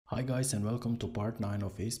Hi guys, and welcome to part 9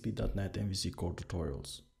 of ASP.NET MVC Core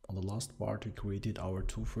tutorials. On the last part we created our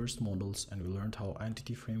two first models and we learned how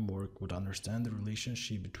Entity Framework would understand the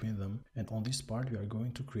relationship between them, and on this part we are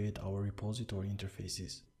going to create our repository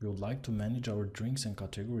interfaces. We would like to manage our drinks and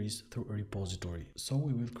categories through a repository, so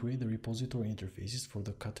we will create the repository interfaces for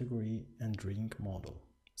the category and drink model.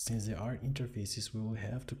 Since they are interfaces, we will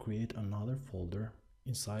have to create another folder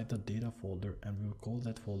inside the data folder and we will call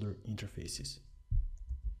that folder interfaces.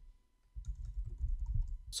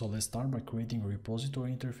 So let's start by creating a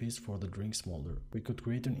repository interface for the drinks model. We could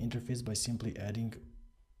create an interface by simply adding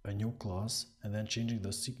a new class and then changing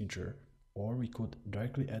the signature, or we could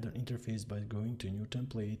directly add an interface by going to new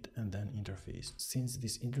template and then interface. Since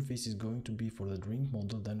this interface is going to be for the drink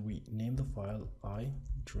model, then we name the file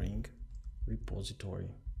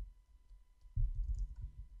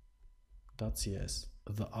idrinkrepository.cs.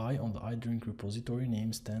 The I on the idrink repository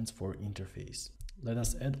name stands for interface. Let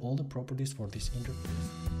us add all the properties for this interface.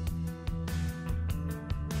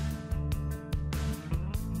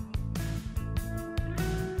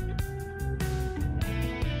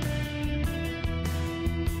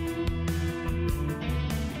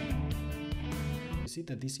 You see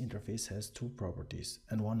that this interface has two properties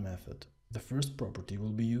and one method. The first property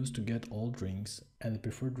will be used to get all drinks, and the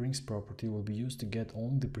preferred drinks property will be used to get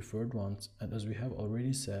only the preferred ones, and as we have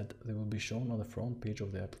already said, they will be shown on the front page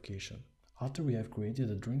of the application. After we have created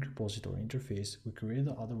the drink repository interface, we create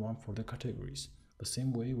the other one for the categories. The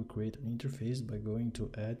same way we create an interface by going to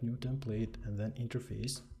add new template and then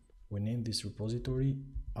interface. We name this repository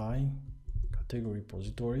iCategory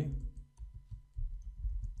repository,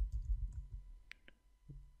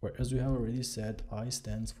 where, as we have already said, I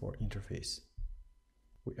stands for interface.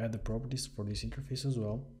 We add the properties for this interface as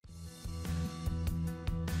well.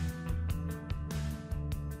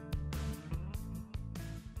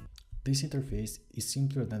 This interface is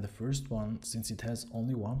simpler than the first one since it has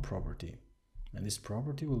only one property, and this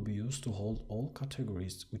property will be used to hold all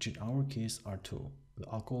categories, which in our case are two, the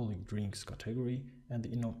alcoholic drinks category and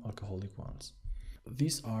the non-alcoholic ones.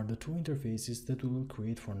 These are the two interfaces that we will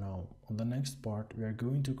create for now. On the next part we are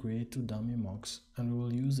going to create two dummy mocks and we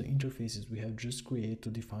will use the interfaces we have just created to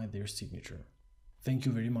define their signature. Thank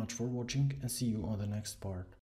you very much for watching and see you on the next part.